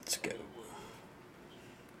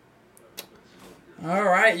All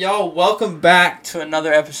right, y'all. Welcome back to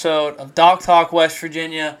another episode of Dock Talk West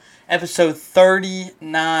Virginia, episode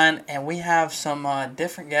 39. And we have some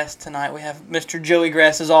different guests tonight. We have Mr. Joey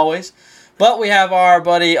Grass as always, but we have our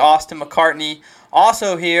buddy Austin McCartney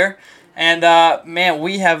also here. And man,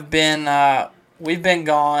 we've been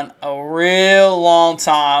gone a real long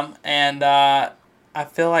time, and I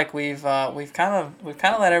feel like we've kind of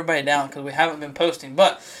let everybody down because we haven't been posting.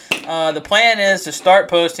 But the plan is to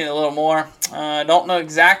start posting a little more. Don't know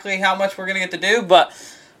exactly how much we're gonna get to do, but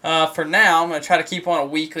for now I'm gonna try to keep on a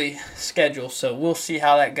weekly schedule. So we'll see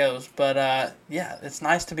how that goes. But yeah, it's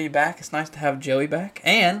nice to be back. It's nice to have Joey back,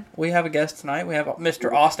 and we have a guest tonight. We have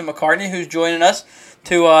Mr. Austin McCartney who's joining us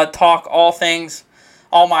to talk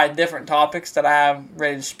all my different topics that I have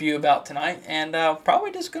ready to spew about tonight, and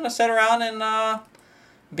probably just gonna sit around and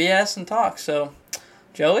BS and talk. So,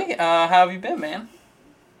 Joey, how have you been, man?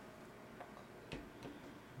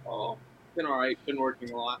 Oh, been all right. Been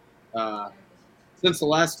working a lot. Since the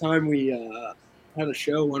last time we had a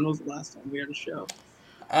show. When was the last time we had a show?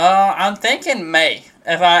 I'm thinking May.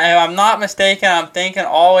 If I'm not mistaken, I'm thinking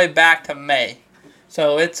all the way back to May.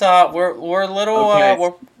 So it's we're a little Okay.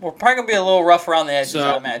 we're probably gonna be a little rough around the edges, So-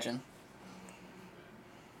 I imagine.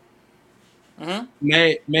 Mhm.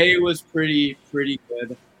 May was pretty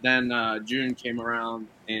good. Then June came around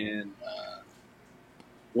and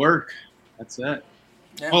work. That's it.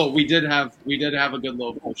 Yeah. Oh, we did have a good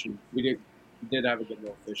little fishing. We did have a good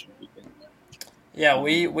little fishing weekend. Yeah,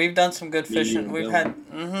 we've done some good Me fishing. and We've Dylan.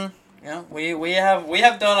 had yeah, we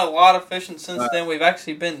have done a lot of fishing since then. We've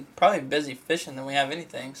actually been probably busy fishing than we have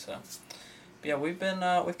anything. So yeah, we've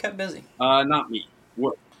kept busy. Not me.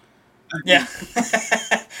 Work. Yeah.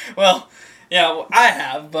 Well, yeah, I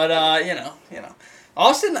have, but you know.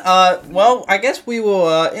 Austin, well, I guess we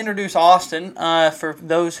will introduce Austin. For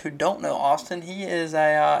those who don't know Austin, he is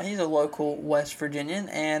he's a local West Virginian,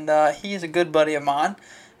 and he is a good buddy of mine,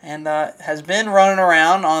 and has been running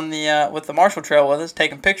around on the with the Marshall Trail with us,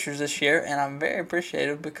 taking pictures this year, and I'm very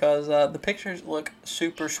appreciative because the pictures look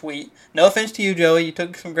super sweet. No offense to you, Joey, you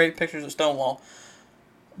took some great pictures at Stonewall,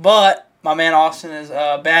 but my man Austin is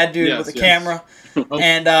a bad dude with a camera.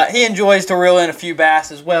 And he enjoys to reel in a few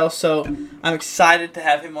bass as well, so I'm excited to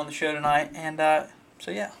have him on the show tonight. And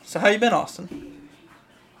so yeah, so how you been, Austin?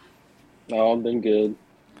 Oh, I've been good.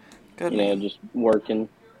 Good. You know, just working,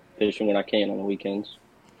 fishing when I can on the weekends.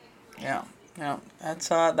 Yeah. That's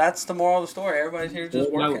the moral of the story. Everybody's here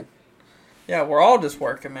just working. Yeah, we're all just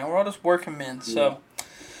working, man. We're all just working men.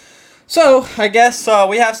 So I guess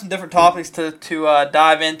we have some different topics to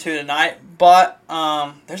dive into tonight, but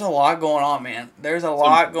there's a lot going on, man. There's a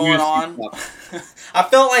lot going on. I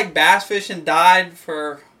felt like bass fishing died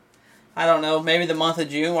for, I don't know, maybe the month of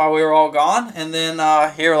June while we were all gone, and then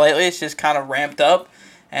here lately it's just kind of ramped up,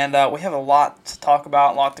 and we have a lot to talk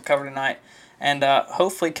about, a lot to cover tonight, and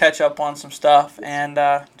hopefully catch up on some stuff, and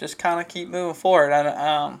just kind of keep moving forward.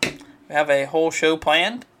 We have a whole show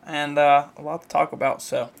planned, and a lot to talk about,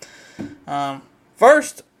 so...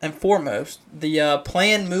 First and foremost, the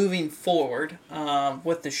plan moving forward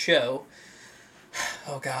with the show.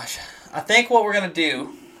 Oh gosh, I think what we're gonna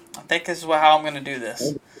do. I think this is how I'm gonna do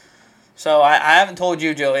this. So I haven't told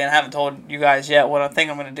you, Joey, and I haven't told you guys yet what I think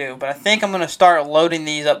I'm gonna do. But I think I'm gonna start loading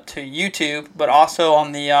these up to YouTube, but also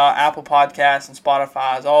on the Apple Podcasts and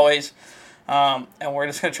Spotify as always. And we're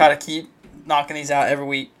just gonna try to keep knocking these out every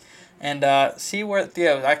week. And see where it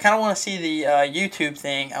goes. I kind of want to see the YouTube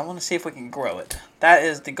thing. I want to see if we can grow it. That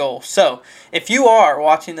is the goal. So, if you are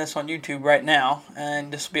watching this on YouTube right now,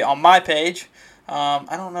 and this will be on my page,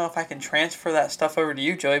 I don't know if I can transfer that stuff over to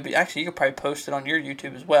you, Joey, but actually you could probably post it on your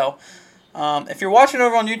YouTube as well. If you're watching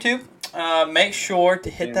over on YouTube, make sure to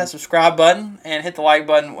hit that subscribe button and hit the like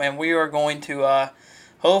button, and we are going to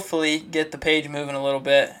hopefully get the page moving a little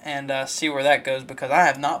bit and see where that goes, because I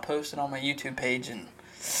have not posted on my YouTube page in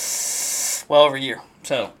well over a year.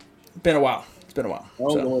 So, it's been a while.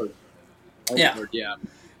 Oh, Lord. Oh, Yeah. Lord, yeah.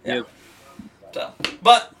 So,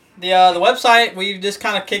 but the website, we've just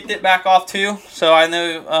kind of kicked it back off too. So I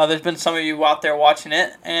know there's been some of you out there watching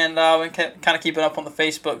it, and we can kind of keep it up on the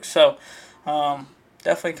Facebook. So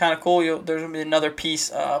definitely kind of cool. There's gonna be another piece.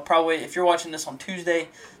 Probably if you're watching this on Tuesday,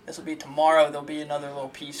 this will be tomorrow. There'll be another little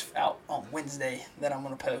piece out on Wednesday that I'm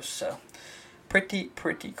gonna post. So pretty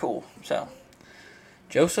cool. So.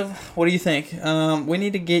 Joseph, what do you think? We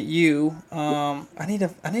need to get you. I need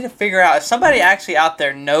to figure out if somebody actually out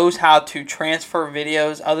there knows how to transfer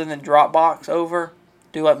videos other than Dropbox over.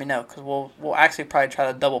 Do let me know, because we'll actually probably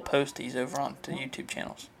try to double post these over onto YouTube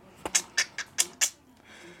channels.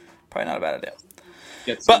 Probably not a bad idea.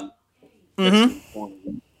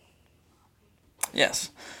 Yes.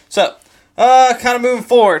 So Kind of moving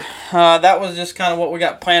forward. That was just kind of what we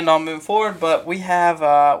got planned on moving forward. But we have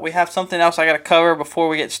something else I got to cover before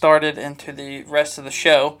we get started into the rest of the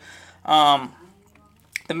show. The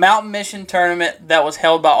Mountain Mission tournament that was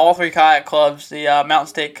held by all three kayak clubs, the Mountain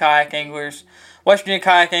State Kayak Anglers, West Virginia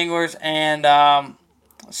Kayak Anglers, and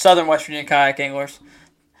Southern West Virginia Kayak Anglers,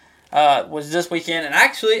 was this weekend. And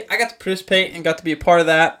actually, I got to participate and got to be a part of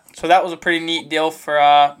that. So that was a pretty neat deal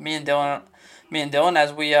for me and Dylan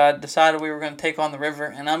as we decided we were going to take on the river.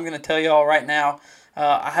 And I'm going to tell you all right now,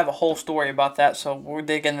 I have a whole story about that, so we'll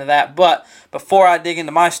dig into that. But before I dig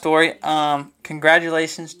into my story,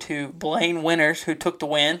 congratulations to Blaine Winters, who took the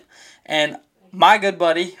win, and my good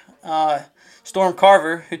buddy, Storm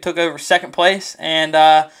Carver, who took over second place,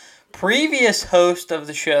 and previous host of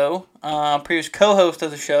the show, previous co-host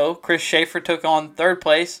of the show, Chris Schaefer, took on third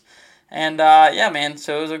place. And, yeah, man,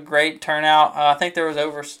 so it was a great turnout. I think there was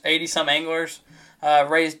over 80-some anglers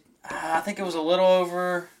raised. I think it was a little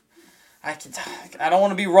over, I don't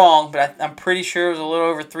want to be wrong, but I'm pretty sure it was a little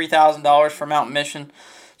over $3,000 for Mountain Mission.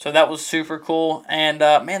 So that was super cool. And,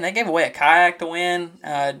 man, they gave away a kayak to win.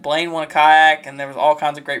 Blaine won a kayak, and there was all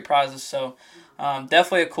kinds of great prizes. So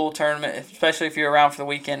definitely a cool tournament, especially if you're around for the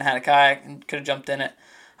weekend and had a kayak and could have jumped in it.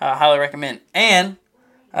 Highly recommend. And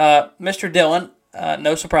Mr. Dillon,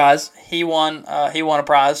 no surprise, he won a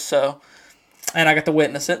prize. So, and I got to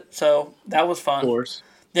witness it. So that was fun. Of course.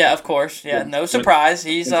 Yeah, of course. Yeah, no surprise.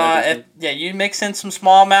 He's you mix in some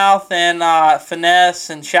smallmouth and finesse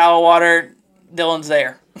and shallow water, Dylan's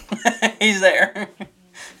there. He's there.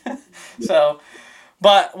 So,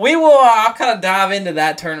 but I'll kind of dive into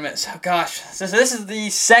that tournament. So, gosh, so this is the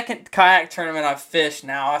second kayak tournament I've fished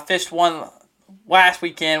now. I fished one last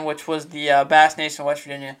weekend, which was the Bass Nation West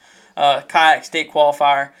Virginia kayak state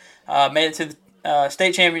qualifier. Made it to the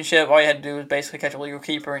state championship. All you had to do was basically catch a legal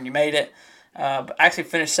keeper, and you made it. But actually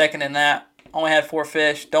finished second in that. Only had 4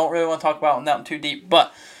 fish. Don't really want to talk about that one too deep.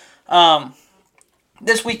 But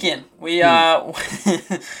this weekend we so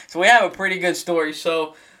we have a pretty good story.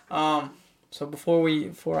 So before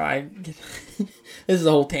I get this is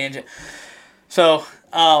a whole tangent. So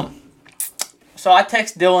I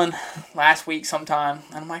text Dylan last week sometime,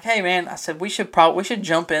 and I'm like, hey man, I said we should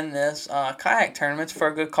jump in this kayak tournaments for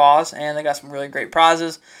a good cause, and they got some really great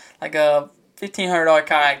prizes, like a $1,500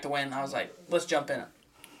 kayak to win. I was like, let's jump in it.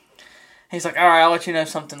 He's like, all right, I'll let you know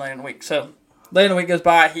something later in the week. So later in the week goes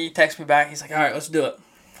by, he texts me back. He's like, all right, let's do it.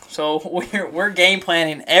 So we're game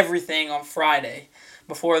planning everything on Friday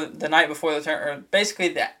the night before the tournament, or basically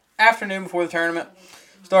the afternoon before the tournament.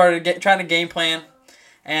 Started trying to game plan,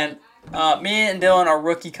 and me and Dylan are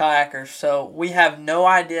rookie kayakers, so we have no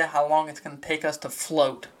idea how long it's going to take us to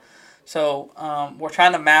float. So we're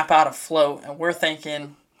trying to map out a float, and we're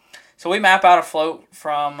thinking. So we map out a float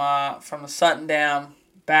from the Sutton Dam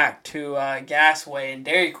back to Gasway and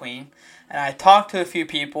Dairy Queen, and I talked to a few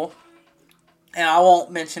people, and I won't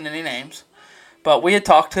mention any names, but we had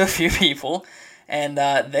talked to a few people, and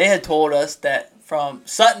they had told us that from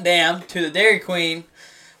Sutton Dam to the Dairy Queen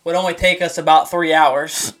would only take us about 3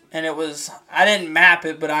 hours, and I didn't map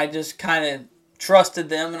it, but I just kind of trusted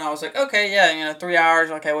them, and I was like, okay, yeah, 3 hours,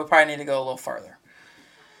 okay, we probably need to go a little further.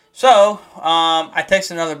 So, I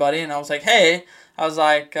texted another buddy, and I was like, hey, is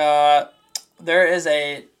there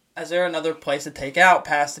another place to take out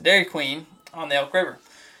past the Dairy Queen on the Elk River?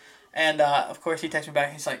 And, of course, he texted me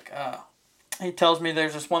back, he's like, he tells me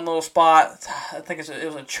there's this one little spot, I think it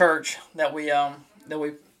was a church that we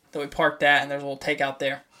parked at, and there's a little takeout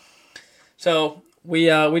there. So, we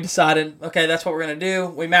decided, okay, that's what we're going to do.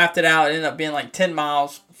 We mapped it out, it ended up being like 10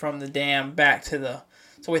 miles from the dam back to the.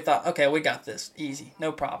 So we thought, okay, we got this. Easy.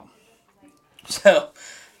 No problem. So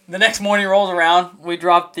the next morning rolls around. We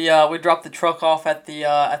dropped the truck off at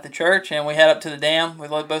the church, and we head up to the dam. We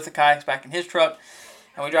load both the kayaks back in his truck,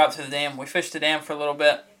 and we drop to the dam. We fished the dam for a little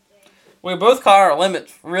bit. We both caught our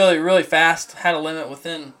limit really, really fast. Had a limit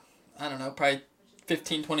within, I don't know, probably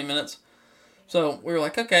 15, 20 minutes. So we were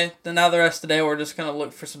like, okay, then now the rest of the day we're just going to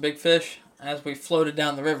look for some big fish as we floated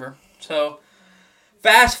down the river. So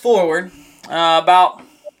fast forward, about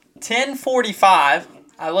 10:45,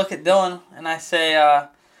 I look at Dylan and I say,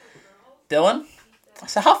 Dylan? I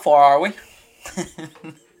said, how far are we?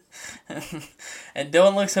 And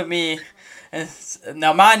Dylan looks at me, and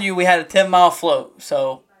now mind you, we had a 10-mile float,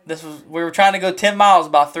 so we were trying to go 10 miles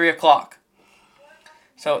about 3 o'clock.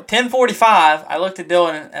 So 10:45, I looked at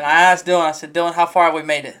Dylan and I asked Dylan, I said, Dylan, how far have we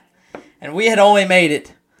made it? And we had only made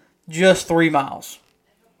it just 3 miles.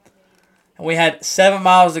 We had 7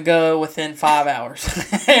 miles to go within 5 hours.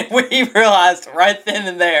 And we realized right then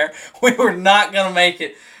and there we were not going to make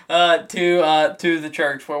it to the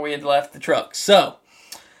church where we had left the truck. So,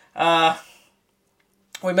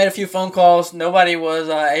 we made a few phone calls. Nobody was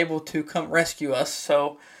able to come rescue us,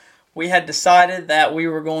 so we had decided that we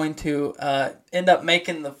were going to end up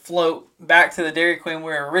making the float back to the Dairy Queen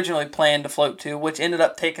we were originally planned to float to, which ended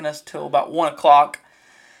up taking us till about 1 o'clock.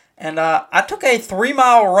 And I took a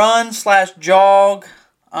 3-mile run/jog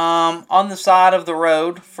on the side of the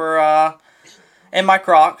road in my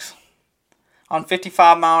Crocs on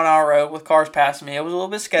 55-mile-an-hour road with cars passing me. It was a little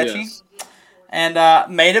bit sketchy. Yes. And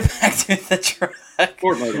made it back to the truck.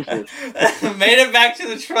 Made it back to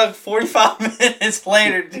the truck 45 minutes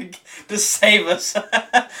later to save us.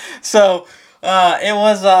 So it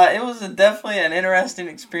was definitely an interesting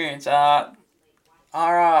experience. Our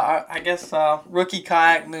I guess rookie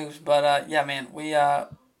kayak moves, but yeah, man,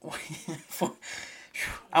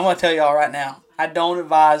 I'm gonna tell y'all right now, I don't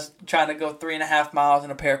advise trying to go 3.5 miles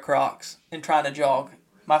in a pair of Crocs and trying to jog.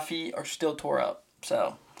 My feet are still tore up,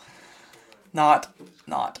 so not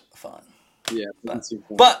fun. Yeah,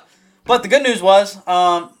 but the good news was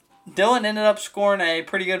Dylan ended up scoring a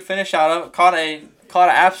pretty good finish out of it. Caught an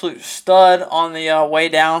absolute stud on the way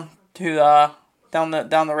down to down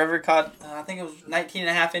the river. Caught I think it was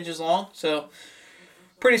 19.5 inches long, so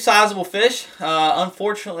pretty sizable fish.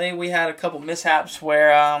 Unfortunately, we had a couple mishaps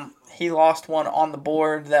where he lost one on the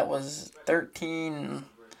board that was 13.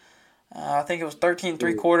 I think it was 13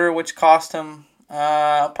 3/4, which cost him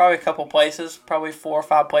probably a couple places, probably 4 or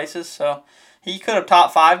 5 places. So he could have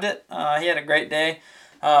top 5'd it. He had a great day.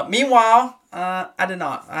 Meanwhile, I did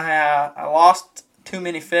not. I lost too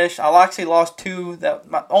many fish. I actually lost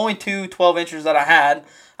only two 12 inches that I had.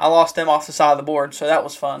 I lost them off the side of the board, so that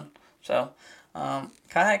was fun. So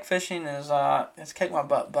kayak fishing it's kicked my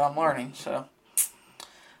butt, but I'm learning. So,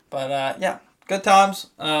 but yeah, good times.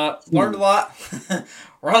 Learned a lot,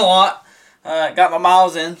 run a lot, got my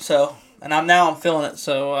miles in. So. And I'm feeling it.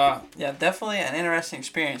 So, yeah, definitely an interesting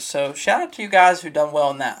experience. So, shout out to you guys who done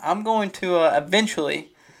well in that. I'm going to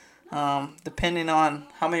eventually, depending on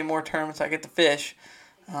how many more tournaments I get to fish,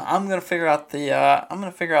 I'm gonna figure out the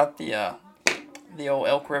old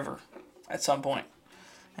Elk River at some point,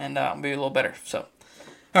 and I'll be a little better. So,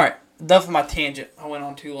 all right, enough of my tangent. I went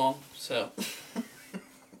on too long. So.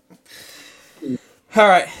 All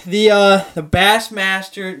right, the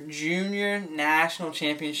Bassmaster Junior National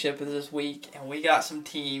Championship is this week, and we got some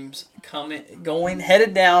teams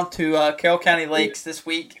headed down to Carroll County Lakes this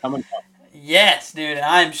week. Yes, dude, and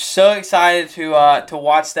I'm so excited to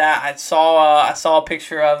watch that. I saw a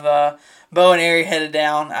picture of Bo and Ari headed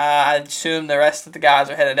down. I assume the rest of the guys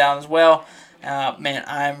are headed down as well. Man,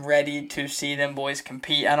 I'm ready to see them boys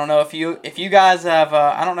compete. I don't know if you guys have.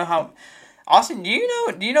 I don't know how. Austin, do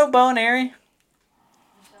you know Bo and Ari?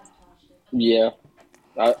 Yeah,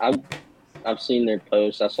 I've seen their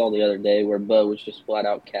posts. I saw the other day where Bo was just flat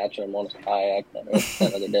out catching them on his kayak that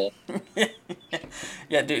other day.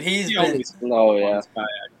 Yeah, dude, he's been. Oh yeah,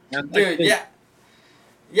 dude,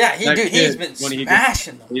 yeah, he's been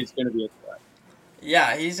smashing them. He's gonna be a threat.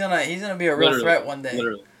 Yeah, he's gonna be a real threat one day.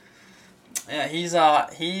 Literally. Yeah, he's all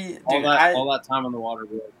that time on the water.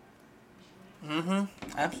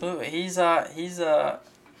 Absolutely. He's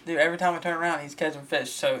dude, every time I turn around, he's catching fish.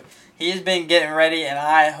 So he's been getting ready, and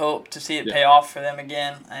I hope to see it pay off for them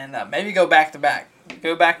again, and maybe go back to back.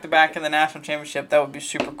 Go back to back in the national championship. That would be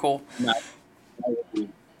super cool.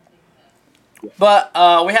 But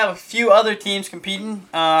we have a few other teams competing.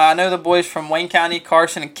 I know the boys from Wayne County,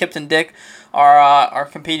 Carson, and Kipton Dick are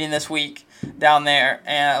competing this week down there,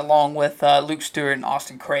 and along with Luke Stewart and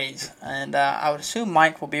Austin Craze. And I would assume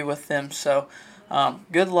Mike will be with them. So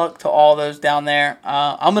good luck to all those down there.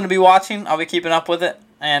 I'm going to be watching. I'll be keeping up with it.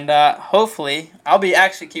 And hopefully, I'll be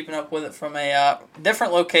actually keeping up with it from a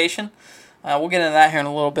different location. We'll get into that here in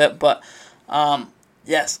a little bit. But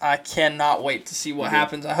yes, I cannot wait to see what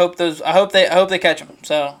happens. I hope they catch them.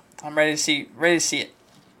 So I'm ready to see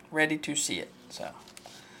it. So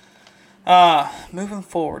moving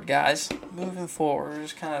forward, guys. Moving forward, we're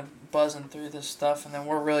just kind of buzzing through this stuff, and then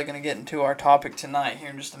we're really going to get into our topic tonight here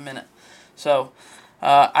in just a minute. So,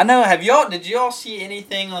 I know, did you all see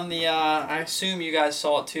anything on the, I assume you guys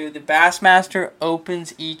saw it too, the Bassmaster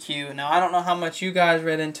Opens EQ. Now, I don't know how much you guys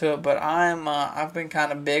read into it, but I've been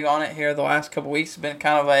kind of big on it here the last couple weeks. It's been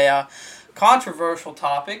kind of a controversial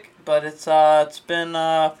topic, but it's been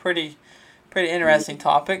a pretty interesting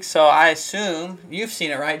topic. So, I assume you've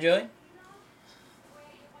seen it, right, Joey?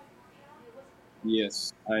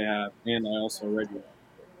 Yes, I have, and I also read it.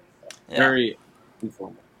 Yeah. Very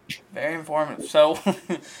informative. Very informative. So,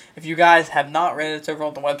 if you guys have not read it, it's over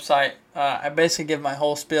on the website. I basically give my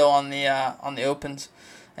whole spiel on the Opens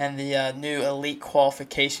and the new elite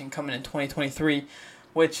qualification coming in 2023.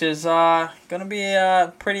 which is going to be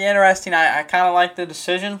pretty interesting. I kind of like the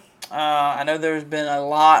decision. I know there's been a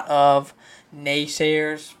lot of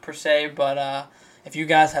naysayers per se, but if you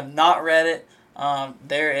guys have not read it,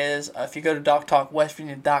 there is, if you go to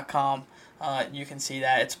DockTalkWV.com, you can see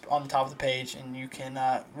that. It's on the top of the page, and you can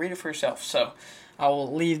read it for yourself. So I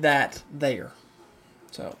will leave that there.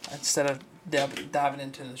 So instead of diving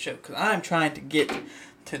into the show, because I'm trying to get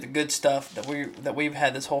to the good stuff that we've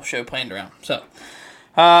had this whole show planned around. So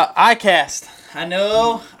iCast. I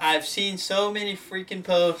know I've seen so many freaking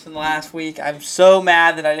posts in the last week. I'm so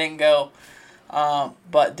mad that I didn't go.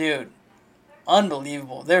 But dude,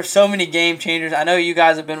 unbelievable. There's so many game changers. I know you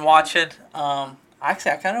guys have been watching.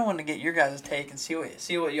 Actually, I kind of want to get your guys' take and see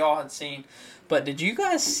what y'all had seen. But did you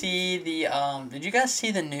guys see the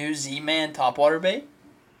new Z-Man topwater bait?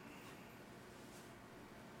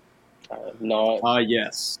 No.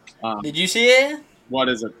 Yes. Did you see it? What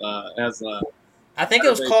is it? As I think it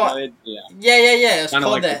was called. Blade? Yeah. Yeah. It was Kinda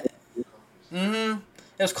called like that.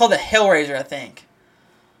 It was called the Hellraiser, I think.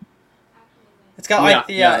 It's got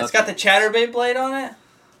it's got the chatterbait blade on it.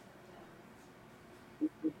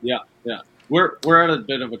 Yeah. We're at a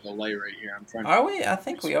bit of a delay right here. I'm trying. Are we? I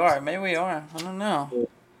think we are. Maybe we are. I don't know.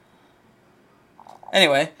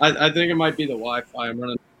 Anyway. I think it might be the Wi-Fi. I'm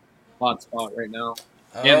running hotspot right now.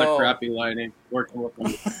 And the crappy lighting. Working with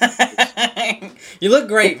them. You look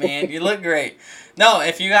great, man. You look great. No,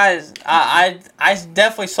 if you guys, I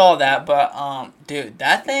definitely saw that, but dude,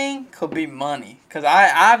 that thing could be money. Cause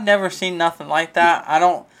I've never seen nothing like that.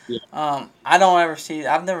 I've never seen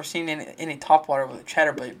any topwater with a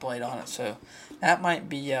chatterbait blade on it. So that might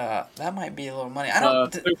be a little money. I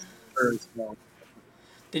don't.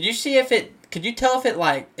 Did you see if it? Could you tell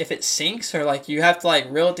if it sinks or like you have to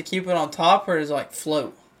like reel it to keep it on top, or does it like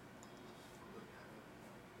float?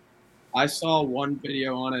 I saw one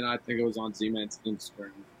video on it, and I think it was on Z-Man's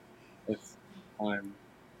Instagram, if I'm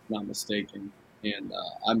not mistaken. And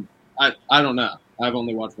I don't know. I've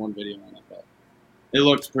only watched one video on it, but it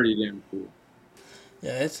looks pretty damn cool.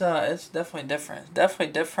 Yeah, it's definitely different. It's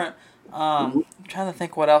definitely different. I'm trying to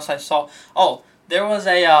think what else I saw. Oh, there was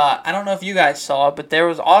a I don't know if you guys saw it, but there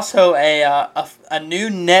was also a new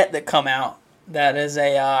net that come out that is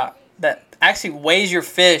that actually weighs your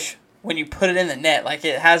fish when you put it in the net. Like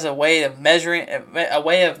it has a way of measuring, a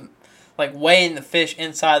way of like weighing the fish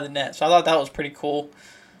inside the net. So I thought that was pretty cool.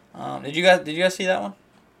 Did you guys see that one?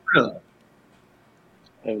 Really?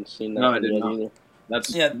 I haven't seen that No, I one did yet not. either.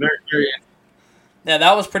 That's very, very interesting. Yeah,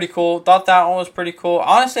 that was pretty cool. Thought that one was pretty cool.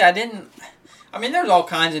 Honestly, there's all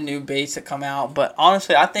kinds of new baits that come out, but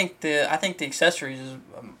honestly, I think the accessories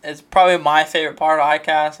is probably my favorite part of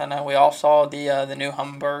iCast. I know we all saw the new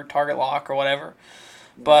Humminbird target lock or whatever,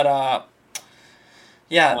 but I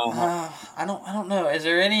don't know. Is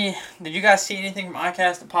there any? Did you guys see anything from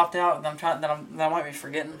iCast that popped out that I might be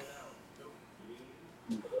forgetting?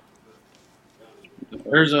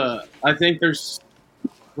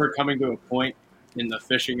 We're coming to a point in the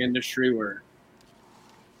fishing industry where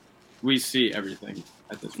we see everything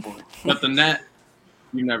at this point. But the net,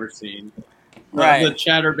 you've never seen. Right. The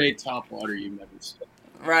chatterbait topwater, you've never seen.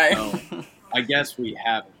 Right. So, I guess we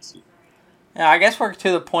haven't seen. Yeah, I guess we're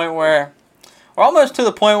to the point where we're almost to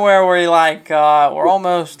the point where we're like we're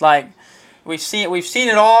almost like we've seen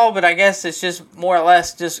it all, but I guess it's just more or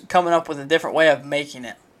less just coming up with a different way of making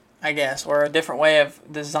it. I guess, or a different way of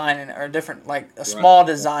designing it, or a different, like a small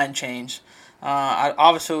design change.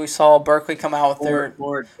 Obviously, we saw Berkeley come out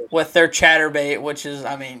with their chatterbait, which is,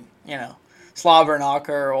 slobber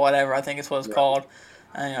knocker or whatever. I think it's what it's called.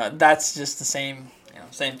 That's just the same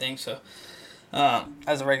thing. So,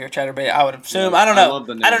 as a regular chatterbait, I would assume. I don't know.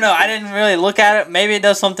 I didn't really look at it. Maybe it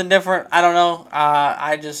does something different. I don't know.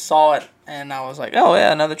 I just saw it and I was like, oh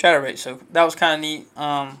yeah, another chatterbait. So that was kind of neat.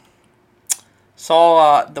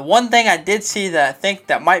 Saw the one thing I did see that I think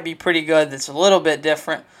that might be pretty good. That's a little bit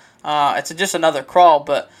different. It's just another crawl,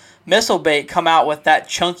 but Missile Bait come out with that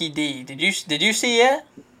Chunky D. Did you see it?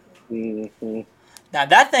 Mm-hmm. Now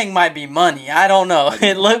that thing might be money. I don't know.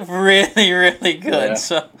 It looked really, really good. Yeah.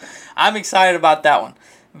 So I'm excited about that one.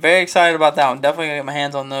 Very excited about that one. Definitely gonna get my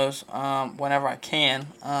hands on those whenever I can.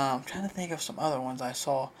 I'm trying to think of some other ones I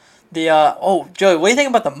saw. Joey, what do you think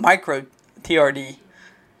about the micro TRD?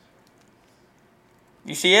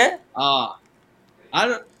 You see it? I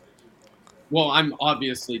don't. Well, I'm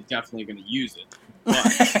obviously definitely going to use it, but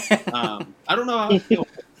I don't know how I feel.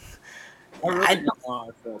 I really don't know how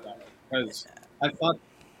I feel about it because I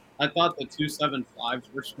thought the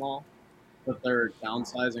 275s were small, but they're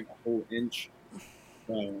downsizing a whole inch.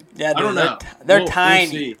 So, yeah, I don't know. They're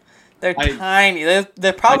tiny. They're tiny.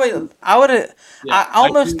 They're probably. I would. I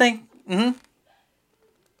almost think. Mm-hmm.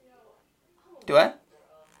 Do I?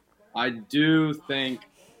 I do think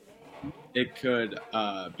it could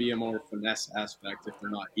be a more finesse aspect if they're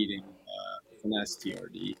not eating finesse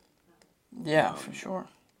TRD. Yeah, for sure.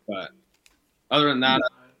 But other than that,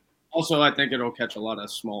 also I think it'll catch a lot of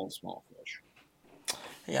small fish.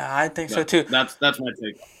 Yeah, I think so But too. that's my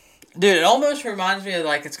take. Dude, it almost reminds me of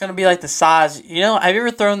like it's gonna be like the size. You know, have you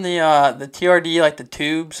ever thrown the TRD like the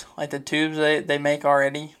tubes they make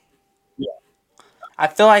already? Yeah. I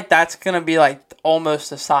feel like that's gonna be like almost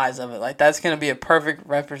the size of it. Like that's gonna be a perfect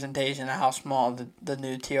representation of how small the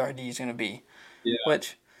new TRD is gonna be. Yeah.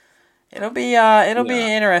 Which it'll be an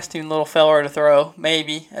interesting little feller to throw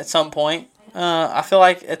maybe at some point. I feel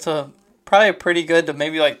like it's probably pretty good to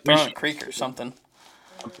maybe like throw in a creek or something.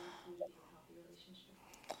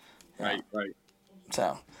 Right.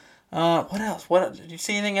 So, what else? Did you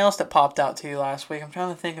see anything else that popped out to you last week? I'm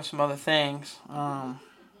trying to think of some other things. Oh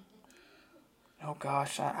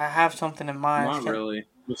gosh, I have something in mind. Not really.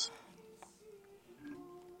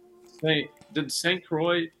 Did St.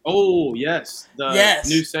 Croix? Oh yes, the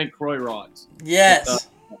new St. Croix rods. Yes.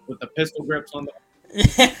 With the pistol grips on the.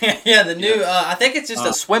 Yeah, the new. I think it's just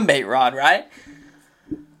a swim bait rod, right?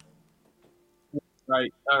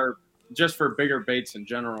 Right, or just for bigger baits in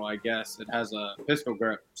general, I guess it has a pistol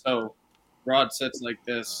grip. So, rod sits like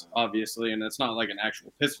this, obviously, and it's not like an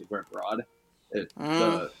actual pistol grip rod.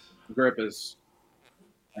 The grip is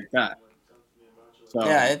like that. So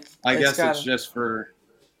yeah, I guess it's just for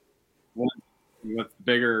with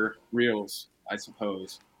bigger reels, I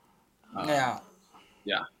suppose. Yeah.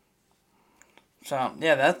 So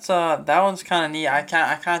Yeah, that's that one's kind of neat. I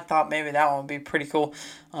kind of thought maybe that one would be pretty cool.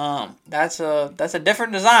 That's a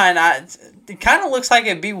different design. It kind of looks like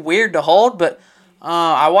it'd be weird to hold, but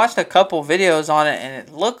I watched a couple videos on it, and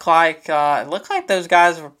it looked like those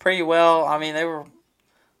guys were pretty well. I mean, they were.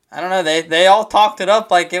 I don't know. They all talked it up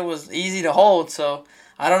like it was easy to hold. So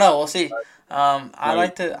I don't know. We'll see.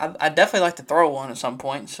 I definitely like to throw one at some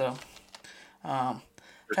point. So.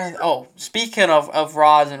 Speaking of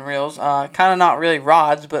rods and reels, kind of not really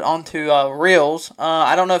rods, but onto reels.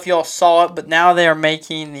 I don't know if y'all saw it, but now they are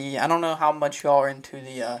making I don't know how much y'all are into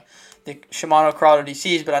the Shimano Corrado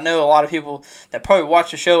DCs, but I know a lot of people that probably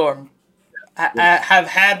watch the show have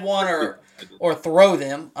had one or throw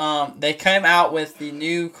them. They came out with the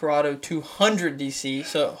new Corrado 200 DC,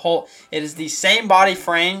 so it is the same body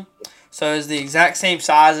frame, so it's the exact same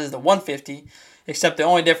size as the 150. Except the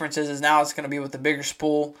only difference is now it's going to be with the bigger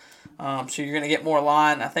spool, so you're going to get more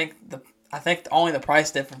line. I think only the price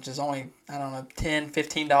difference is only $10,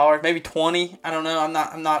 $15, maybe $20. I don't know.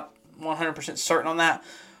 I'm not 100% certain on that,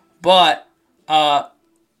 but kind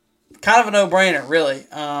of a no-brainer really.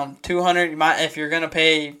 $200 you might if you're going to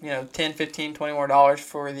pay $10, $15, $20 more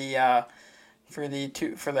for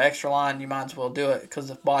the extra line, you might as well do it because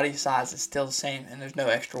the body size is still the same and there's no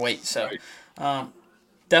extra weight. So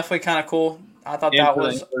definitely kind of cool. I thought that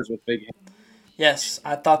was with big hands. Yes,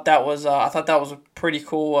 I thought that was a pretty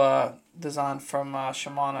cool design from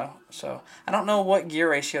Shimano. So I don't know what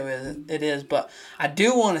gear ratio it is, but I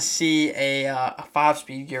do want to see a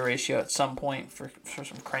 5-speed gear ratio at some point for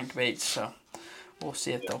some crankbaits. So we'll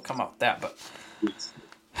see if they'll come up with that. But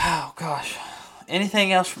oh gosh,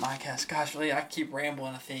 anything else from iCast? Gosh, Lee, I keep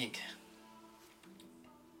rambling. I think.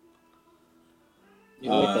 The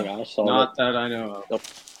only thing I saw not that I know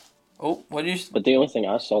of. Oh, what did you? But the only thing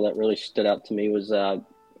I saw that really stood out to me was I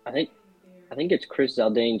think it's Chris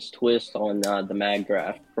Zaldane's twist on the mag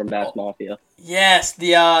draft from Bass Mafia. Yes,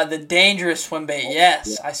 the dangerous swim bait.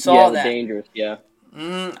 Yes, I saw that. Yeah, dangerous. Yeah.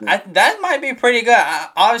 That might be pretty good.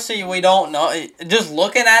 Obviously, we don't know. Just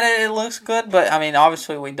looking at it, it looks good. But I mean,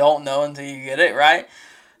 obviously, we don't know until you get it, right?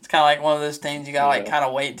 It's kind of like one of those things you gotta kind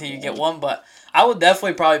of wait until you get one. But I would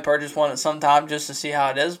definitely probably purchase one at some time just to see how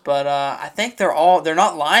it is. But I think they're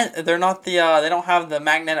not lying. They're not they don't have the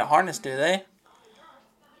magnetic harness, do they?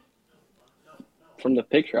 From the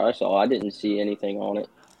picture I saw, I didn't see anything on it.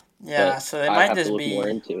 Yeah, so they might just be more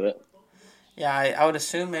into it. Yeah, I would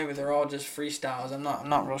assume maybe they're all just freestyles. I'm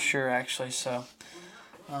not real sure actually. So,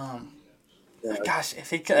 gosh, if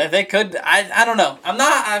they could, I don't know.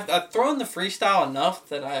 I've thrown the freestyle enough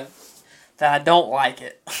that I don't like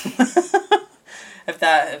it. if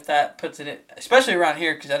that puts it in, especially around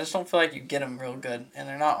here, because I just don't feel like you get them real good, and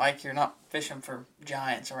they're not like you're not fishing for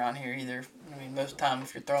giants around here either. I mean, most of the time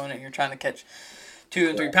if you're throwing it, you're trying to catch 2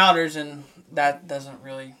 and 3 pounders, and that doesn't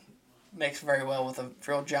really mix very well with a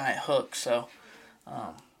real giant hook. So,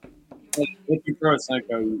 if you throw a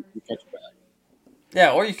Senko, you catch a bag.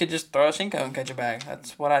 Yeah, or you could just throw a Senko and catch a bag.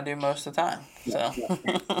 That's what I do most of the time. So.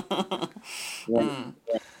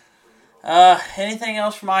 Anything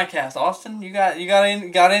else from iCast, Austin? You got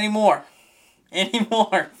any more?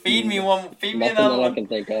 anymore. Feed me Nothing another that one. I can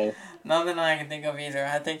think of. Nothing I can think of either.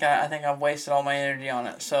 I think I've wasted all my energy on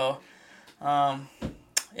it. So, yeah,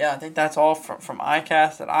 I think that's all from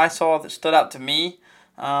iCast that I saw that stood out to me.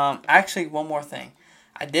 Actually, one more thing.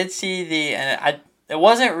 I did see it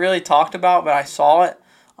wasn't really talked about, but I saw it.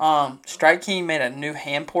 Strike King made a new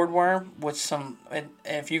hand-poured worm with some.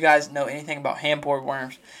 If you guys know anything about hand-poured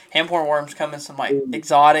worms come in some like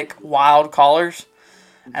exotic wild colors,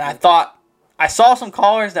 and I saw some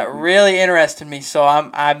colors that really interested me, so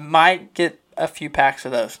I might get a few packs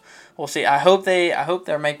of those. We'll see. I hope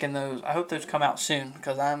they're making those. I hope those come out soon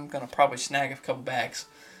because I'm gonna probably snag a couple bags.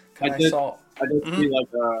 I did see like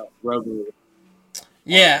a Robo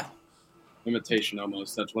Yeah. imitation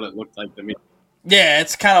almost. That's what it looked like to me. Yeah,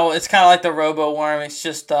 it's kind of like the Robo Worm. It's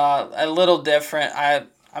just a little different. I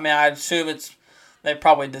mean I assume they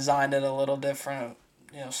probably designed it a little different,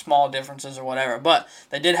 small differences or whatever. But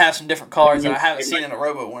they did have some different colors that I haven't seen in a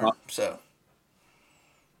Robo Worm. So,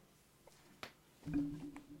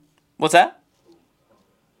 what's that?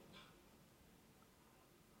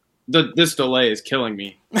 This delay is killing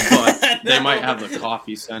me, but they might have the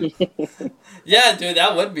coffee scent. Yeah, dude,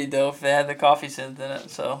 that would be dope if they had the coffee scent in it.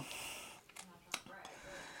 So.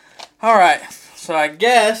 All right, so I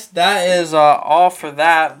guess that is all for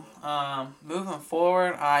that. Moving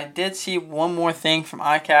forward, I did see one more thing from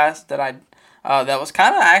iCast that that was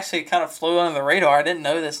kind of flew under the radar. I didn't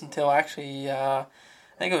know this until actually I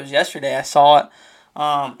think it was yesterday. I saw it.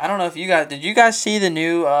 I don't know if did you guys see the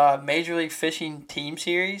new Major League Fishing team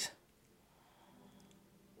series?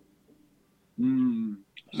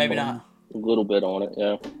 Maybe not. A little bit on it,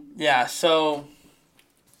 yeah. Yeah, so.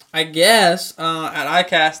 I guess at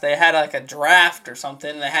iCast they had like a draft or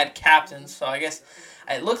something, and they had captains. So I guess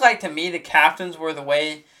it looked like to me the captains were the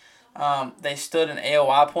way they stood in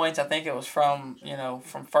AOI points. I think it was from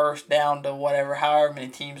first down to however many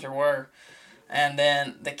teams there were, and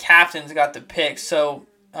then the captains got the pick. So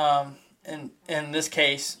in this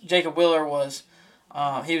case, Jacob Wheeler was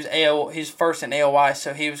he's first in AOI,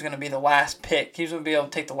 so he was going to be the last pick. He was going to be able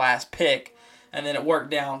to take the last pick, and then it worked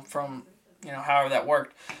down from however that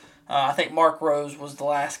worked. I think Mark Rose was the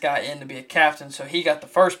last guy in to be a captain, so he got the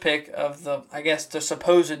first pick of the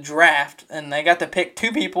supposed draft, and they got to pick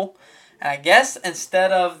two people. And I guess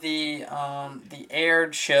instead of the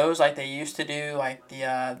aired shows like they used to do, like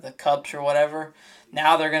the Cups or whatever,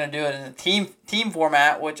 now they're gonna do it in a team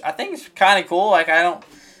format, which I think is kind of cool. Like I don't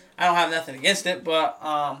have nothing against it, but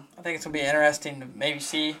I think it's gonna be interesting to maybe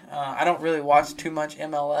see. I don't really watch too much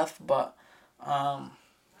MLF, but.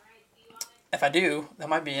 If I do, that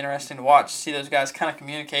might be interesting to watch. See those guys kind of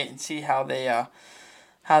communicate and see how they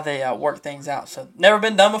work things out. So never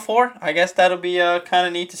been done before. I guess that'll be kind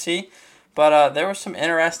of neat to see. But there were some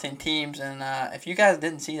interesting teams, and if you guys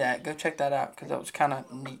didn't see that, go check that out because that was kind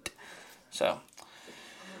of neat. So,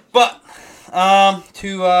 but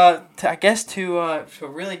to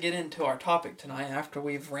really get into our topic tonight, after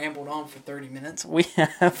we've rambled on for 30 minutes, we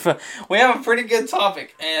have a pretty good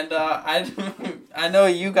topic, and I know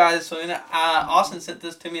you guys. So Austin sent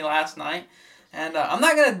this to me last night, and I'm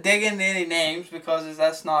not gonna dig into any names because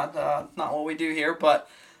that's not what we do here. But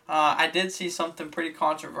I did see something pretty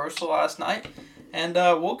controversial last night. And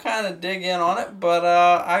we'll kind of dig in on it, but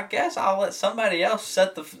I guess I'll let somebody else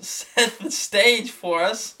set the stage for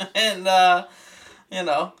us, and tell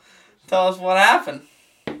us what happened.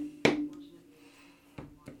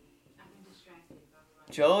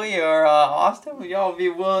 Joey or Austin, will y'all be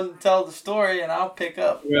willing to tell the story, and I'll pick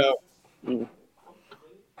up? Yeah.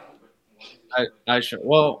 I should.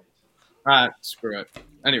 Well, screw it.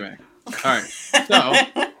 Anyway, all right. So,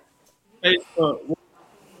 Facebook.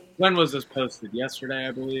 When was this posted? Yesterday,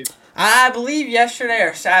 I believe. I believe yesterday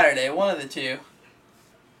or Saturday, one of the two.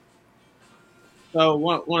 So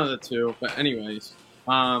one of the two. But anyways,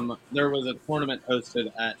 there was a tournament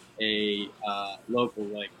hosted at a local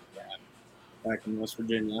lake back in West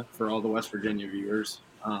Virginia for all the West Virginia viewers.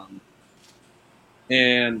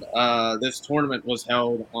 And this tournament was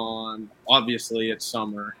held on. Obviously, it's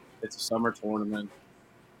summer. It's a summer tournament.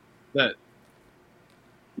 It's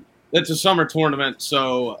a summer tournament,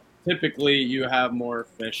 so typically you have more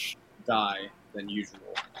fish die than usual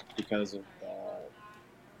because of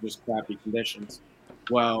just crappy conditions.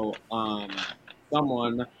 Well,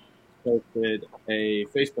 someone posted a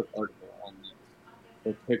Facebook article on this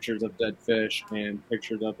with pictures of dead fish and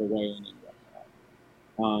pictures of the whaling and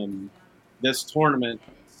whatnot. This tournament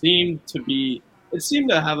seemed to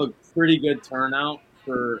have a pretty good turnout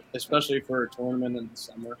especially for a tournament in the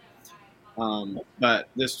summer. But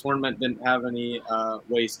this tournament didn't have any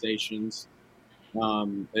weigh stations.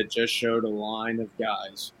 It just showed a line of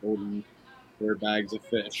guys holding their bags of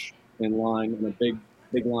fish in line, in a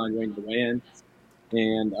big line waiting to weigh in.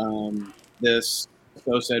 And this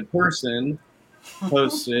said person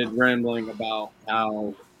posted rambling about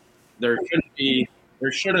how there shouldn't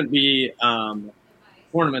be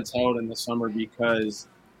tournaments held in the summer because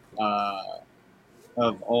uh,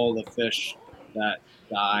 of all the fish that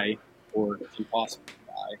die or can possibly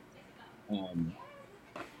die.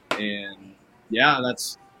 And yeah,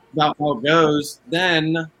 that's about how it goes.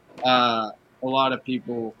 Then a lot of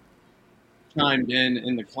people chimed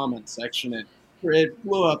in the comment section. It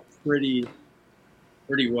blew up pretty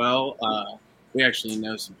well. We actually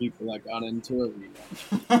know some people that got into it.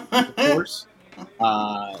 Of course.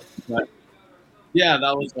 But yeah,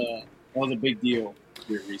 that was a big deal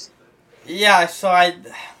here recently. Yeah, so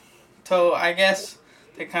I guess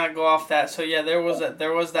to kind of go off that. So yeah, there was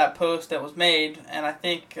that post that was made, and I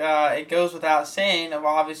think it goes without saying of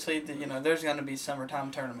obviously that there's going to be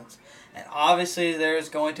summertime tournaments, and obviously there's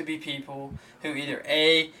going to be people who either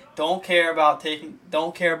don't care about taking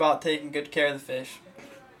good care of the fish.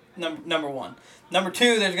 Number one. Number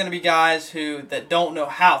two, there's going to be guys that don't know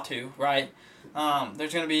how to, right?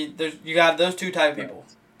 You got those two type of people,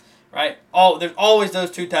 right? There's always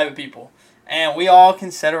those two type of people, and we all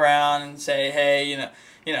can sit around and say, hey,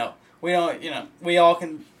 we all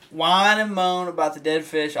can whine and moan about the dead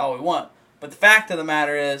fish all we want, but the fact of the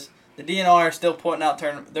matter is, the DNR is still putting out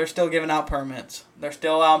tournaments. They're still giving out permits. They're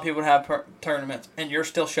still allowing people to have tournaments, and you're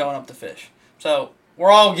still showing up to fish. So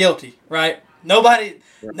we're all guilty, right? Nobody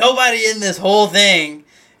in this whole thing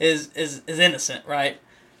is innocent, right?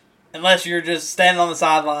 Unless you're just standing on the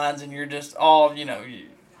sidelines and you're just all,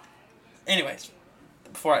 anyways,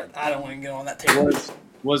 before I don't want to get on that table.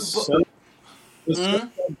 Was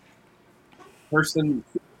person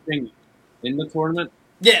in the tournament?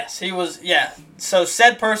 Yes, he was. Yeah. So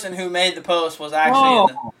said person who made the post was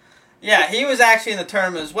actually he was actually in the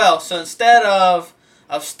tournament as well. So instead of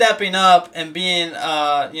stepping up and being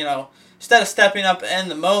instead of stepping up in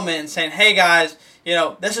the moment and saying, hey guys,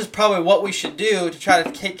 this is probably what we should do to try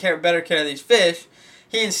to take better care of these fish,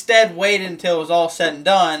 he instead waited until it was all said and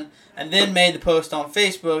done and then made the post on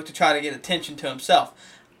Facebook to try to get attention to himself.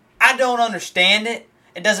 I don't understand it.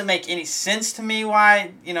 It doesn't make any sense to me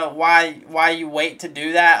why you wait to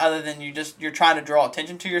do that other than you're trying to draw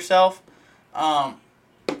attention to yourself.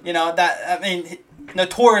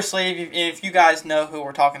 Notoriously, if you guys know who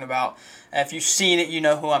we're talking about, if you've seen it, you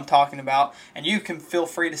know who I'm talking about, and you can feel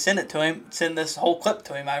free to send it to him, send this whole clip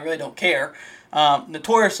to him. I really don't care.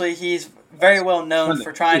 Notoriously, he's very well known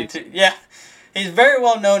for trying to, he's very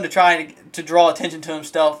well known to try to draw attention to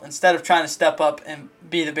himself instead of trying to step up and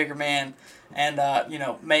be the bigger man and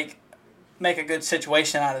make a good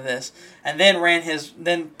situation out of this. And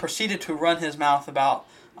then proceeded to run his mouth about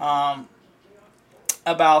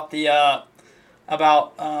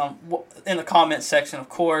in the comment section, of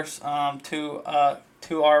course, to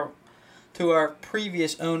our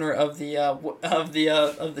previous owner of the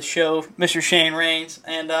show, Mr. Shane Raines,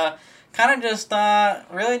 and kind of just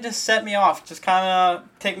really just set me off, just kind of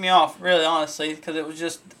take me off, really, honestly, because it was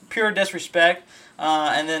just pure disrespect,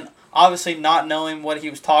 and then obviously not knowing what he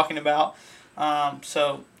was talking about.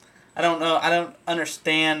 So I don't know. I don't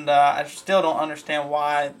understand. I still don't understand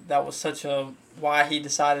why that was why he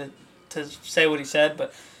decided to say what he said,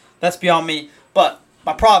 but that's beyond me. But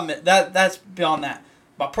my problem is that's beyond that.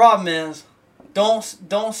 My problem is don't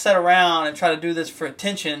sit around and try to do this for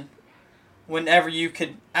attention whenever you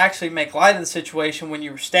could actually make light of the situation when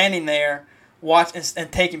you were standing there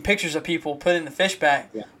and taking pictures of people putting the fish back.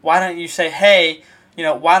 Yeah. Why don't you say, hey,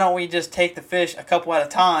 why don't we just take the fish a couple at a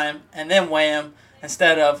time and then weigh them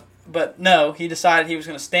instead of, but no, he decided he was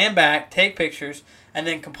going to stand back, take pictures, and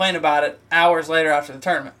then complain about it hours later after the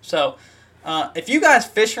tournament. So if you guys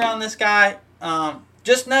fish around this guy,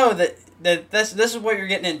 just know that this is what you're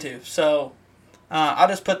getting into. So I'll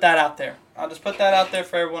just put that out there. I'll just put that out there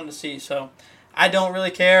for everyone to see. So I don't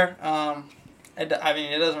really care. It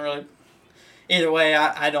doesn't really. Either way,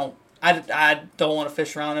 I don't want to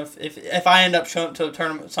fish around. If I end up showing up to a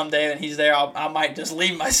tournament someday and he's there, I might just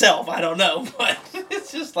leave myself. I don't know, but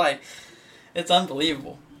it's just like it's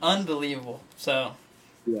unbelievable. So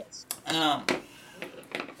yes.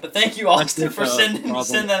 But thank you, Austin, for sending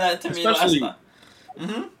that to me last night.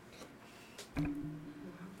 Mm-hmm.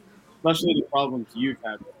 Especially the problems you've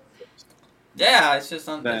had with this. Yeah, it's just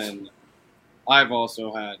then I've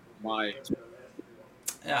also had my experience.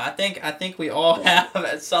 Yeah, I think we all have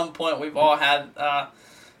at some point. We've all had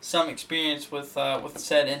some experience with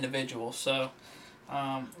said individuals. So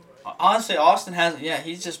Honestly, Austin hasn't. Yeah,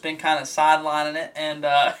 he's just been kind of sidelining it. And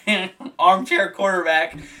armchair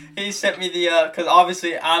quarterback, he sent me the because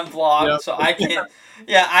obviously I'm vlogged, Yep. so I can't.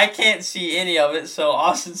 Yeah, I can't see any of it. So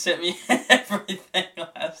Austin sent me everything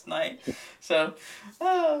last night. So,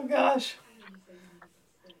 oh gosh,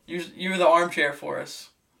 you were the armchair for us.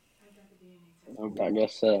 I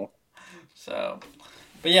guess so. So,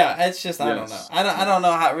 but yeah, it's just I don't know. I don't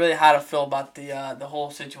know how to feel about the whole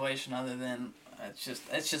situation other than it's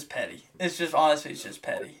just petty. It's just honestly it's just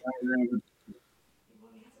petty.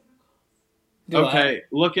 Okay,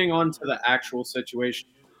 looking onto the actual situation.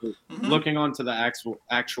 Mm-hmm. Looking onto the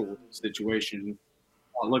actual situation,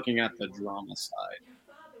 looking at the drama side.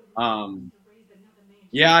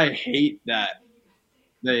 Yeah, I hate that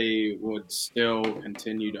they would still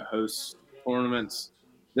continue to host tournaments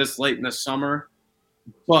this late in the summer,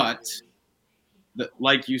 but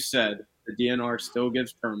like you said, the DNR still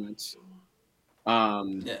gives permits.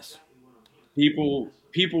 Yes. People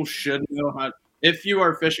should know how. If you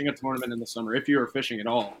are fishing a tournament in the summer, if you are fishing at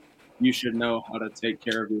all, you should know how to take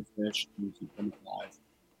care of your fish and keep them alive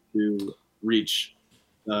to reach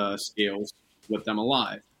the scales with them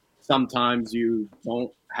alive. Sometimes you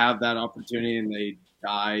don't have that opportunity and they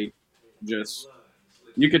die. Just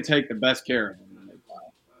you could take the best care of them and they die.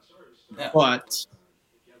 Yeah. But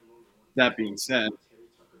that being said,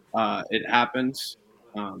 it happens.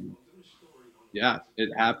 Yeah,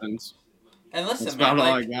 it happens. And listen, That's man, about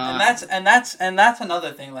all like, I got. and that's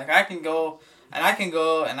another thing. Like, I can go and I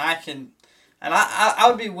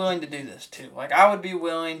would be willing to do this too. Like, I would be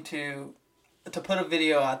willing to put a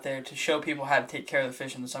video out there to show people how to take care of the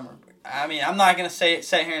fish in the summer. I mean, I'm not gonna sit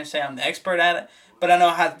here and say I'm the expert at it, but I know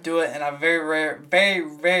how to do it, and I very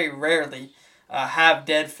rarely have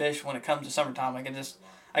dead fish when it comes to summertime. I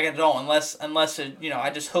don't unless it, I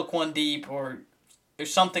just hook one deep or if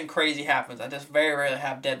something crazy happens. I just very rarely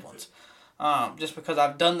have dead ones. Just because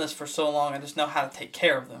I've done this for so long, I just know how to take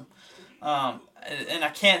care of them. And I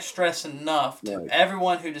can't stress enough to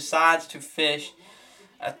everyone who decides to fish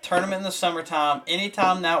a tournament in the summertime,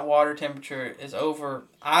 anytime that water temperature is over,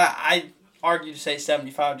 I argue to say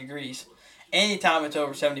 75 degrees. Anytime it's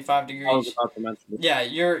over 75 degrees, yeah,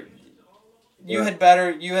 you had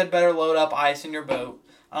better load up ice in your boat.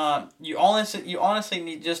 You honestly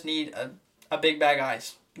need a big bag of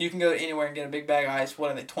ice. You can go anywhere and get a big bag of ice.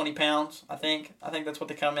 What are they, 20 pounds, I think that's what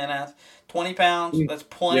they come in as. 20 pounds, that's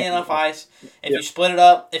plenty enough ice. If you split it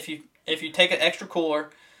up, if you take an extra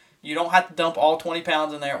cooler, you don't have to dump all 20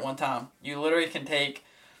 pounds in there at one time. You literally can take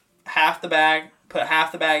half the bag, put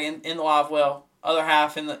half the bag in the live well, other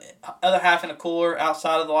half in a cooler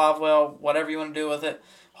outside of the live well, whatever you want to do with it.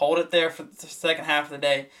 Hold it there for the second half of the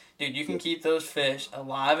day. Dude, you can keep those fish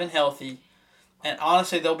alive and healthy. And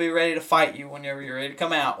honestly, they'll be ready to fight you whenever you're ready to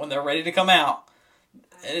come out. When they're ready to come out,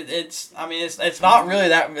 it's not really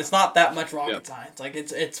that. It's not that much rocket science. Like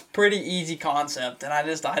it's pretty easy concept, and I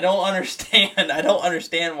don't understand. I don't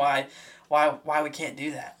understand why we can't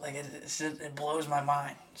do that. Like it blows my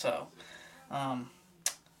mind. So, I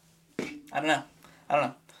don't know.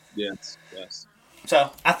 Yes. So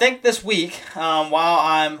I think this week, while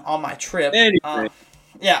I'm on my trip, on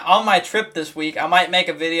my trip this week, I might make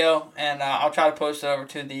a video and I'll try to post it over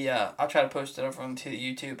to the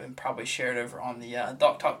YouTube and probably share it over on the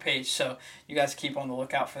Dock Talk page. So you guys keep on the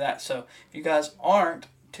lookout for that. So if you guys aren't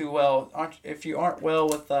well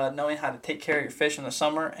with knowing how to take care of your fish in the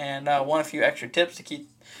summer and want a few extra tips to keep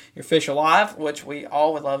your fish alive, which we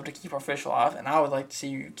all would love to keep our fish alive, and I would like to see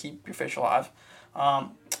you keep your fish alive.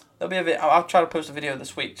 There'll be I'll try to post a video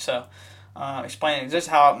this week. So. Explaining just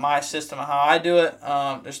how my system and how I do it.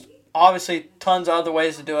 There's obviously tons of other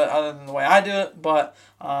ways to do it other than the way I do it, but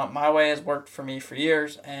my way has worked for me for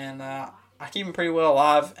years, and I keep them pretty well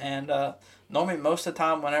alive. And normally, most of the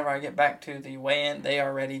time, whenever I get back to the weigh-in, they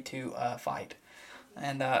are ready to fight.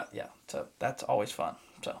 And so that's always fun.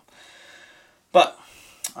 So, but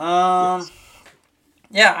I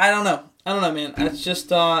don't know. Man. It's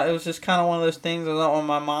just, it was just kind of one of those things that was on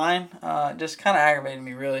my mind. It just kind of aggravated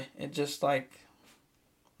me, really. It just like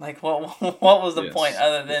what was the point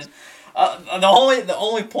other than the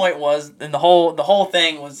only point was, and the whole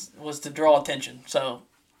thing was to draw attention. So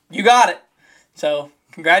you got it. So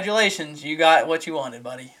congratulations, you got what you wanted,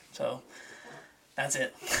 buddy. So that's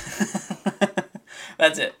it.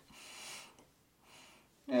 That's it.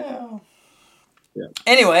 Yeah.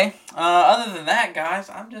 Anyway, other than that,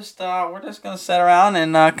 guys, we're just gonna sit around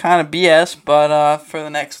and kind of BS, but for the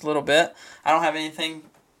next little bit, I don't have anything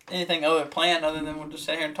other planned other than we'll just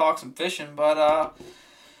sit here and talk some fishing. But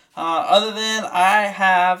other than I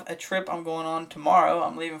have a trip I'm going on tomorrow.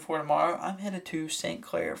 I'm leaving for tomorrow. I'm headed to St.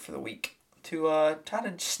 Clair for the week. try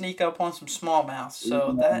to sneak up on some smallmouth.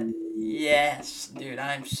 So yes, dude,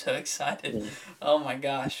 I'm so excited. Oh my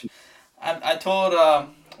gosh, I told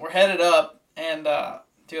we're headed up, and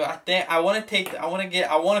dude, I think I want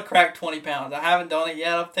to crack 20 pounds. I haven't done it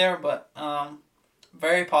yet up there, but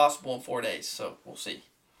very possible in 4 days. So we'll see.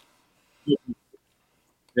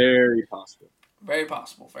 Very possible. Very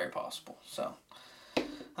possible. Very possible. So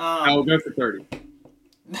I will go for 30.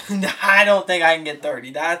 I don't think I can get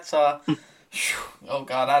 30. That's oh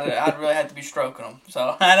god, I'd really have to be stroking them.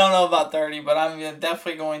 So I don't know about 30, but I'm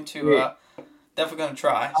definitely going to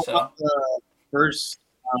try. So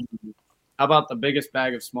how about the biggest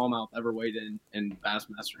bag of smallmouth ever weighed in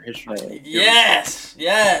Bassmaster history? Yes.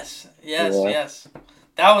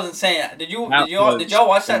 That was insane. Did y'all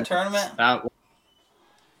watch that tournament?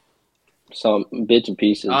 Some bits and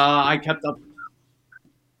pieces. I kept up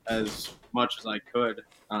as much as I could.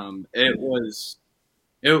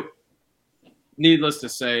 Needless to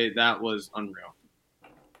say, that was unreal.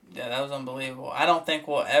 Yeah, that was unbelievable. I don't think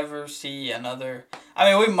we'll ever see another. I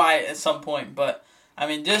mean, we might at some point, but I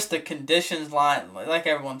mean, just the conditions like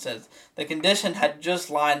everyone says, the condition had just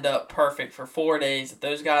lined up perfect for 4 days. That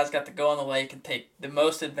those guys got to go on the lake and take the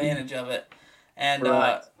most advantage of it, and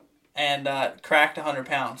cracked 100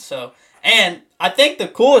 pounds. So, and I think the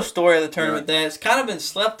coolest story of the tournament that has kind of been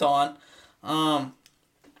slept on.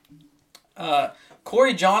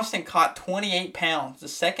 Corey Johnston caught 28 pounds, the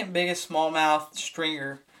second biggest smallmouth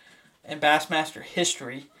stringer in Bassmaster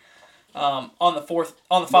history, on the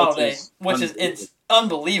final day, which is it's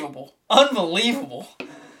unbelievable.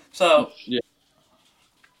 So,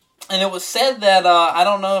 and it was said that I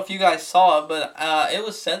don't know if you guys saw it, but it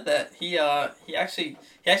was said that he actually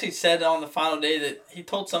said on the final day that he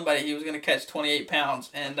told somebody he was going to catch 28 pounds,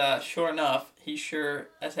 and sure enough, he sure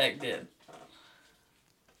as heck did.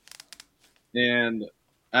 And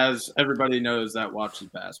as everybody knows that watches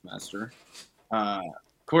Bassmaster,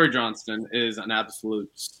 Corey Johnston is an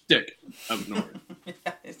absolute stick up north.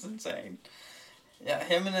 Yeah, it's insane. Yeah,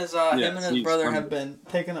 him and his brother have been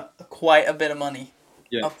taking quite a bit of money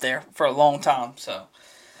up there for a long time. So,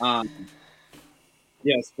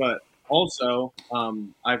 yes, but also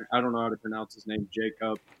I don't know how to pronounce his name.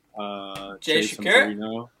 Jacob. Jay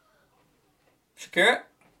Shakira. Shakira.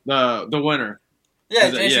 The winner. Yeah,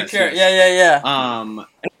 Jay Shakira. Yeah.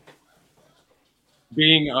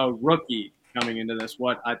 Being a rookie coming into this,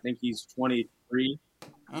 I think he's 23.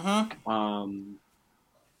 I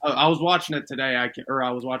was watching it today. I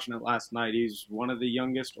was watching it last night. He's one of the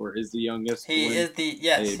youngest, or is the youngest. He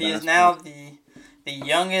is now the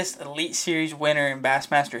youngest Elite Series winner in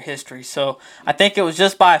Bassmaster history. So I think it was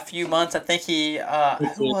just by a few months. I think he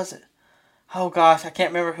who was it? Oh gosh, I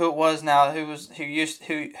can't remember who it was now. Who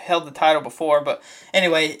held the title before? But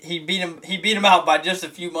anyway, he beat him out by just a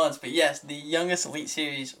few months. But yes, the youngest Elite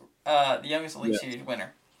Series Series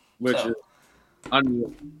winner. Which is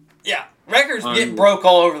unreal. Yeah, records get broke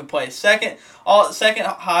all over the place. Second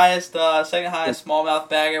highest smallmouth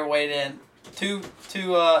bag ever weighed in. Two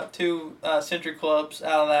Century Clubs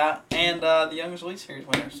out of that, and the youngest Elite Series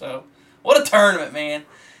winner. So what a tournament, man!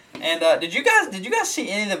 And did you guys see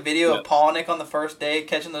any of the video of Polnick on the first day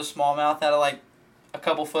catching those smallmouth out of like a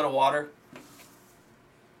couple foot of water?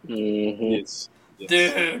 Mm-hmm. Yes.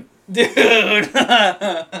 Dude,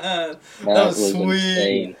 that was sweet.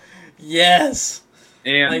 Insane. Yes.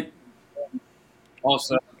 And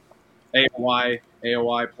also AOY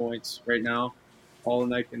points right now.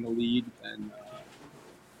 Polnick in the lead, and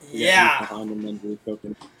behind him and Drew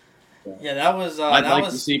Cookin. So that was. I'd like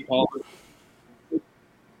to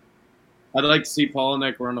see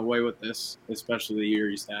Polnick run away with this, especially the year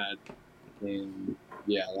he's had, and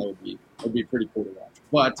that would be pretty cool to watch.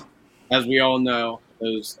 But as we all know,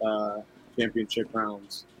 those championship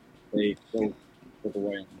rounds, they go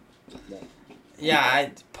away.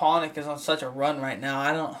 Polnick is on such a run right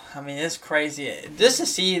now. It's crazy. Just to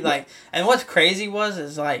see, and what's crazy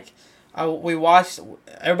is everybody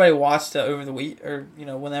watched over the week, or,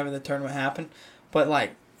 whenever the tournament happened. But,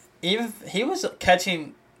 even he was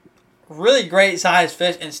catching really great sized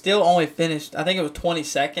fish and still only finished, I think it was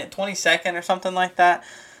 22nd or something like that.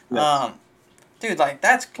 Yes. Dude,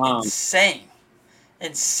 that's insane.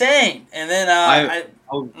 Insane. And then, I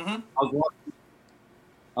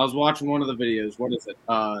was watching one of the videos. What is it?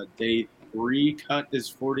 Day 3 cut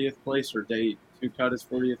is 40th place, or day 2 cut is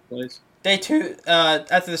 40th place? Day 2,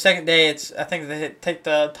 after the second day, I think they take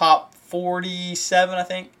the top 47, I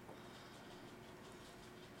think.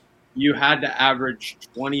 You had to average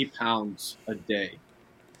 20 pounds a day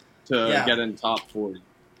to get in top 40.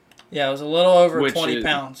 Yeah, it was a little over 20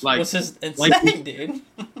 pounds, which is insane, dude.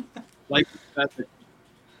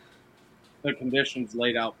 the conditions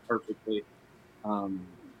laid out perfectly.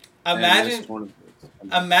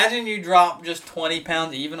 Imagine you drop just 20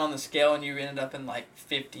 pounds even on the scale and you ended up in like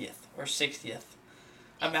 50th or 60th.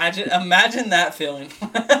 Imagine that feeling.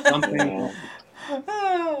 Something.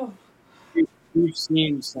 Oh. We've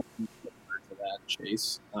seen something similar to that,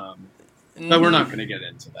 Chase. But we're not going to get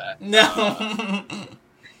into that. No.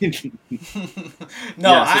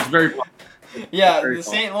 No, yes, it's very fun. Yeah, the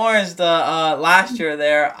St. Lawrence last year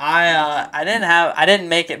there, I didn't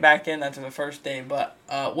make it back in after the first day, but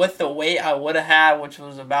with the weight I would have had, which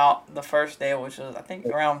was about the first day, which was I think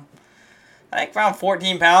around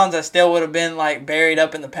 14 pounds, I still would have been like buried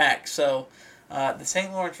up in the pack. So the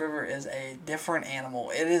St. Lawrence River is a different animal.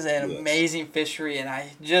 It is an amazing fishery, and I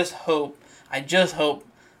just hope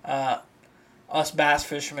us bass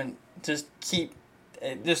fishermen just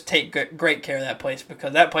take great care of that place,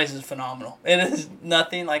 because that place is phenomenal. It is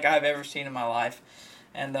nothing like I've ever seen in my life.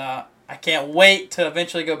 And I can't wait to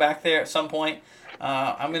eventually go back there at some point.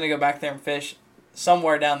 I'm going to go back there and fish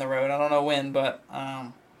somewhere down the road. I don't know when, but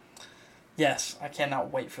yes, I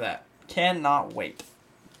cannot wait for that. Cannot wait.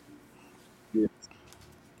 Yes.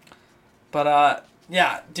 But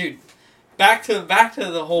yeah, dude, back to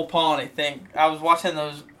the whole Pawnee thing. I was watching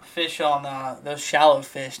those fish on those shallow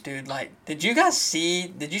fish, dude. Like, did you see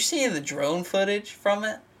the drone footage from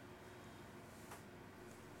it?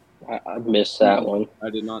 I missed that one. I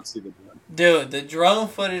did not see the drone. Dude, the drone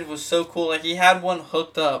footage was so cool. Like, he had one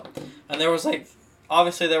hooked up, and there was like,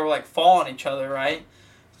 obviously they were like following each other, right?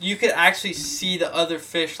 You could actually see the other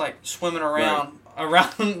fish like swimming around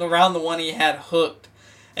the one he had hooked,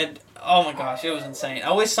 and oh my gosh, it was insane.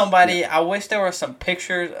 I wish there were some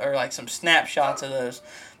pictures or like some snapshots of those,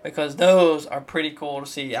 because those are pretty cool to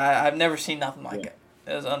see. I've never seen nothing like it.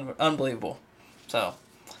 It was unbelievable. So,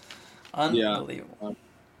 unbelievable.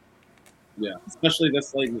 Yeah, especially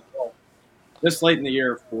this late in the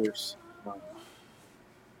year, of course.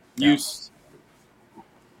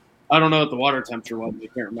 I don't know what the water temperature was. I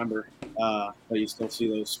can't remember. But you still see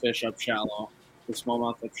those fish up shallow, the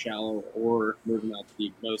smallmouth up shallow, or moving out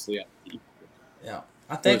deep, mostly up deep. Yeah,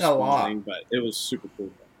 I think a lot. But it was super cool.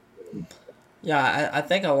 Yeah, I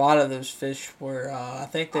think a lot of those fish were. I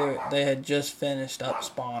think they had just finished up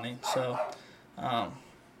spawning. So,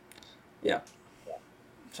 yeah.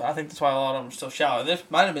 So I think that's why a lot of them are still shallow. There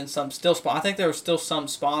might have been some still spawn. I think there was still some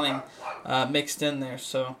spawning mixed in there.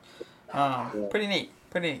 So, pretty neat.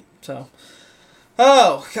 Pretty neat. So,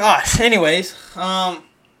 oh gosh. Anyways, kind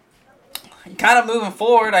of moving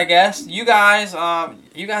forward, I guess. You guys are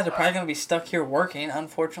probably gonna be stuck here working.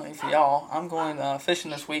 Unfortunately for y'all, I'm going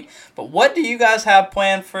fishing this week. But what do you guys have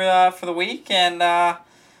planned for the week, and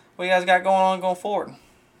what you guys got going forward?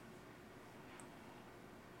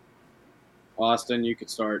 Austin, you could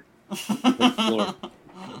start. All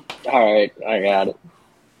right, I got it.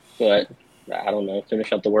 But I don't know.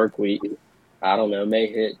 Finish up the work week. I don't know. May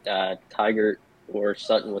hit Tiger or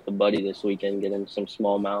Sutton with a buddy this weekend, get in some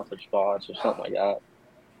smallmouth or spots or something like that.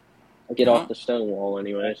 Get off the stone wall,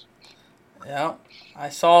 anyways. Yeah, I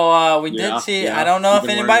saw. We did see. I don't know if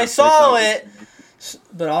anybody saw it,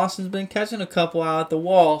 but Austin's been catching a couple out at the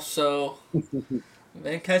wall. So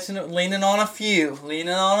been catching it, leaning on a few.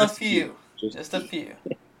 Just a few.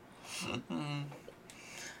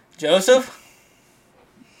 Joseph?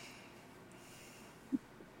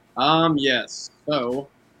 Yes. So,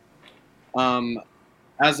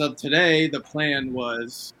 as of today, the plan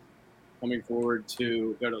was coming forward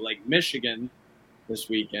to go to Lake Michigan this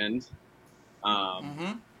weekend.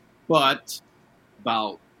 But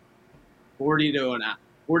about 40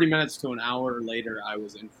 minutes to an hour later, I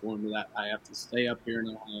was informed that I have to stay up here in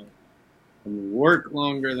Ohio and work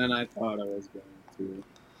longer than I thought I was going to.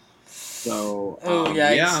 So,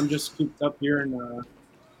 I'm just cooped up here in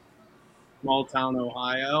small town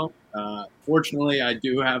Ohio. Fortunately, I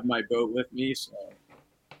do have my boat with me, so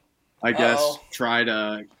I guess try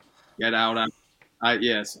to get out.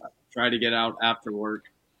 Try to get out after work.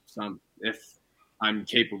 If I'm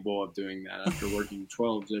capable of doing that after working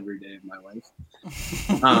 12s every day of my life.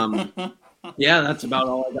 That's about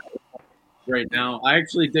all I got right now. I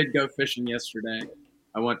actually did go fishing yesterday.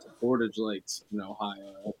 I went to Portage Lakes in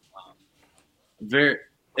Ohio.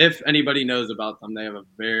 If anybody knows about them, they have a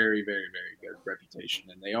very, very, very good reputation,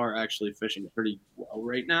 and they are actually fishing pretty well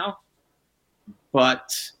right now.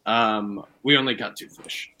 But we only got 2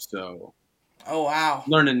 fish, so. Oh wow!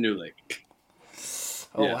 Learning new lake.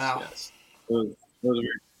 Wow! Yes. Those are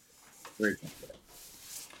very, very fun.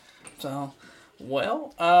 So,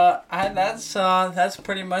 well, that's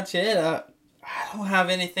pretty much it. I don't have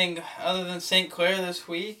anything other than St. Clair this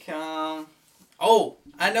week. I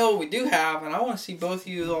know what we do have, and I want to see both of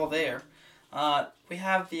you all there. We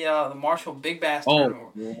have the Marshall Big Bass Oh,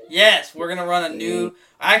 tournament. Yes, we're gonna run a new.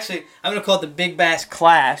 Actually, I'm gonna call it the Big Bass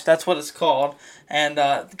Clash. That's what it's called, and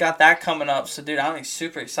got that coming up. So, dude, I'm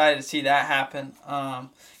super excited to see that happen.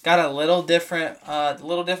 Got a little different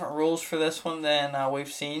rules for this one than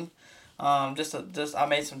we've seen. Just I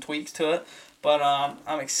made some tweaks to it, but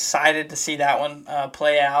I'm excited to see that one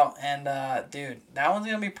play out. And dude, that one's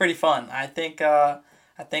gonna be pretty fun. I think we're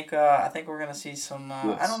gonna see some.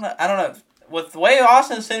 Yes. I don't know. With the way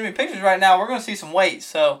Austin's sending me pictures right now, we're gonna see some weights.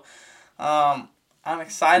 So, I'm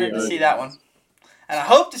excited to see that one, and I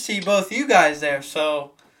hope to see both you guys there.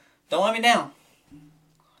 So, don't let me down.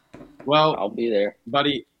 Well, I'll be there,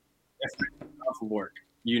 buddy. If I'm off of work,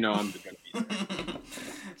 you know I'm gonna be there.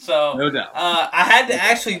 So, No doubt. I had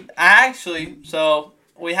to so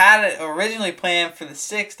we had it originally planned for the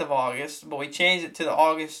 6th of August, but we changed it to the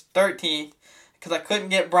August 13th because I couldn't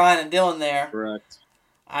get Brian and Dylan there. Correct.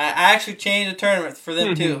 I actually changed the tournament for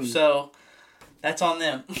them too, so that's on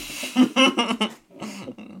them.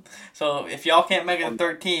 So if y'all can't make it the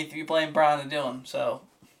 13th, you blame Brian and Dylan. So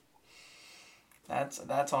that's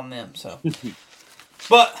on them. So,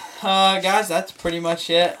 but guys, that's pretty much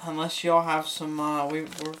it. Unless y'all have some, we're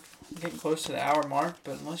getting close to the hour mark.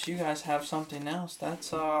 But unless you guys have something else, that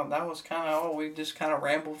was kind of all. We just kind of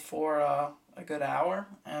rambled for a good hour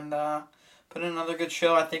and put in another good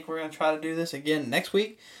show. I think we're gonna try to do this again next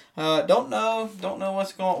week. Don't know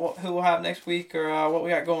who we'll have next week or what we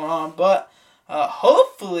got going on, but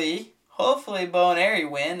hopefully Bo and Ari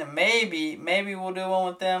win, and maybe we'll do one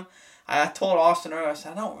with them. I told Austin earlier, I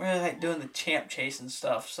said I don't really like doing the champ chasing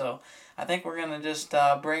stuff, so I think we're gonna just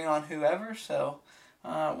bring on whoever. So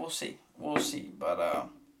we'll see, but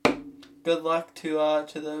good luck to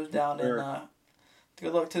those down in.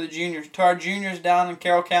 Good luck to the juniors, to our juniors down in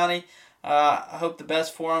Carroll County. I hope the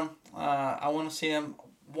best for them. I want to see them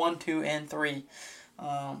 1, 2, and 3,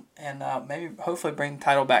 and maybe hopefully bring the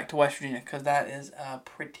title back to West Virginia because that is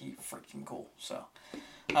pretty freaking cool. So,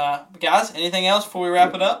 guys, anything else before we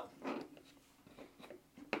wrap it up?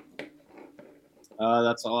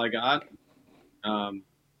 That's all I got.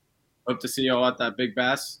 Hope to see y'all at that Big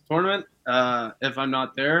Bass tournament. If I'm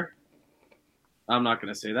not there, I'm not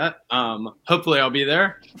gonna say that. Hopefully I'll be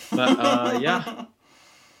there. But yeah.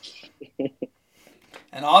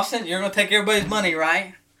 And Austin, you're gonna take everybody's money,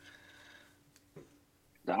 right?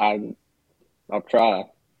 I'll try.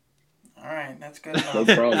 All right, that's good No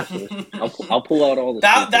enough. promises. I'll pull out all the.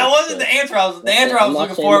 That wasn't the answer I was. The answer I was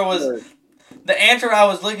looking for was. The answer I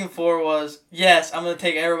was looking for was yes. I'm gonna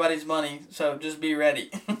take everybody's money, so just be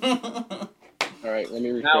ready. All right, let me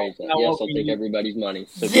rephrase that. Yes, I'll take everybody's money.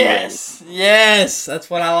 So yes, that's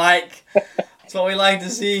what I like. That's what we like to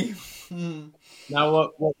see. Now,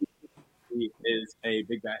 what we see is a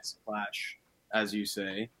Big Bass Clash, as you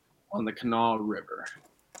say, on the Kanawha River.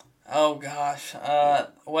 Oh gosh.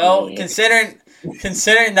 Well, considering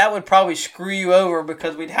that would probably screw you over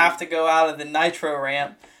because we'd have to go out of the nitro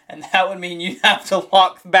ramp, and that would mean you'd have to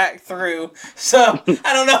walk back through. So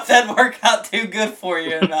I don't know if that'd work out too good for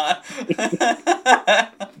you or not.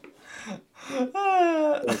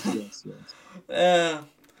 Yes.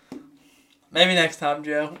 Maybe next time,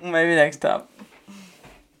 Joe. Maybe next time.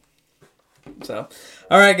 So,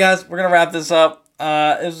 all right, guys, we're gonna wrap this up.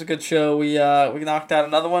 It was a good show. We knocked out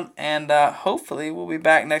another one, and hopefully we'll be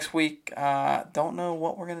back next week. Don't know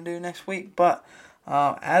what we're gonna do next week, but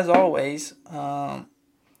as always,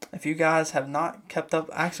 if you guys have not kept up,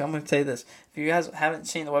 actually, I'm gonna say this: if you guys haven't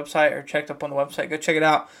seen the website or checked up on the website, go check it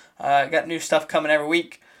out. Got new stuff coming every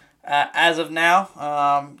week. As of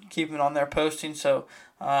now, keeping on there posting. So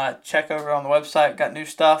check over on the website. Got new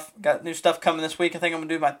stuff coming this week. I think I'm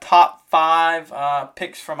gonna do my top 5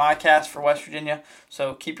 picks from iCast for West Virginia.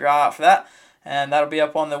 So keep your eye out for that, and that'll be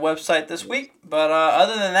up on the website this week. But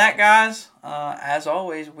other than that, guys, as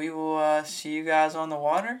always, we will see you guys on the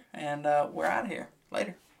water, and we're out of here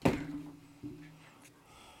later.